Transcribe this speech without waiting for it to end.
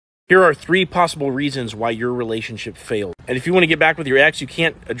Here are 3 possible reasons why your relationship failed. And if you want to get back with your ex, you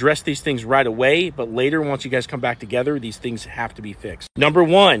can't address these things right away, but later, once you guys come back together, these things have to be fixed. Number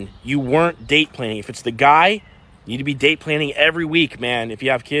 1, you weren't date planning. If it's the guy, you need to be date planning every week, man. If you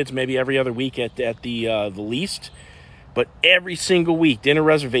have kids, maybe every other week at the least. But every single week, dinner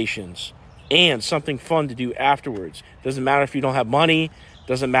reservations and something fun to do afterwards. Doesn't matter if you don't have money.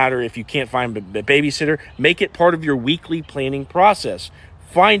 Doesn't matter if you can't find a babysitter. Make it part of your weekly planning process.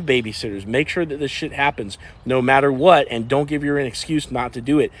 Find babysitters. Make sure that this shit happens no matter what, and don't give her an excuse not to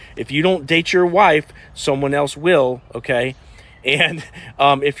do it. If you don't date your wife, someone else will, okay? And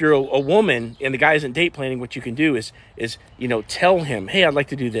if you're a woman and the guy isn't date planning, what you can do is tell him, hey, I'd like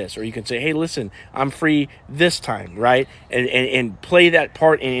to do this. Or you can say, hey, listen, I'm free this time, right? And play that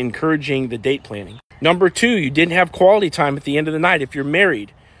part in encouraging the date planning. Number 2, you didn't have quality time at the end of the night if you're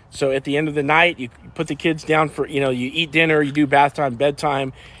married. So at the end of the night, you put the kids down for, you eat dinner, you do bath time,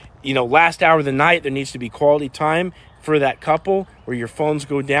 bedtime. Last hour of the night, there needs to be quality time for that couple where your phones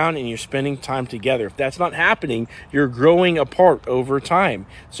go down and you're spending time together. If that's not happening, you're growing apart over time.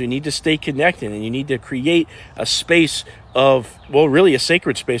 So you need to stay connected, and you need to create a space of, well, really a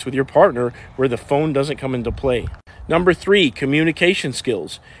sacred space with your partner where the phone doesn't come into play. Number 3, communication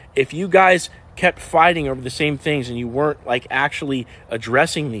skills. If you guys kept fighting over the same things and you weren't like actually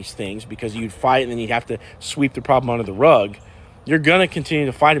addressing these things, because you'd fight and then you'd have to sweep the problem under the rug, you're going to continue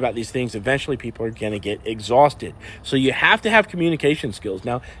to fight about these things. Eventually people are going to get exhausted. So you have to have communication skills.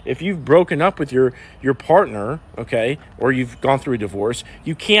 Now, if you've broken up with your partner, okay, or you've gone through a divorce,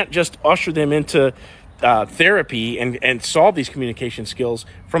 you can't just usher them into therapy and solve these communication skills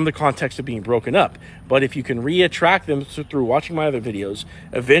from the context of being broken up. But if you can reattract them through watching my other videos,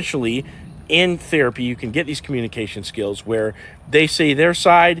 eventually in therapy, you can get these communication skills where they say their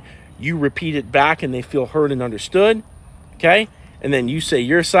side, you repeat it back, and they feel heard and understood, okay? And then you say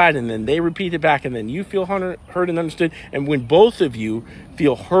your side, and then they repeat it back, and then you feel heard and understood. And when both of you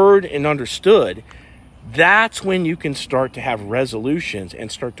feel heard and understood, that's when you can start to have resolutions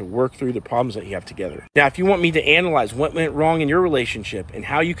and start to work through the problems that you have together. Now, if you want me to analyze what went wrong in your relationship and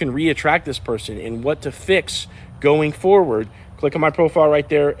how you can reattract this person and what to fix going forward, click on my profile right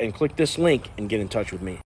there and click this link and get in touch with me.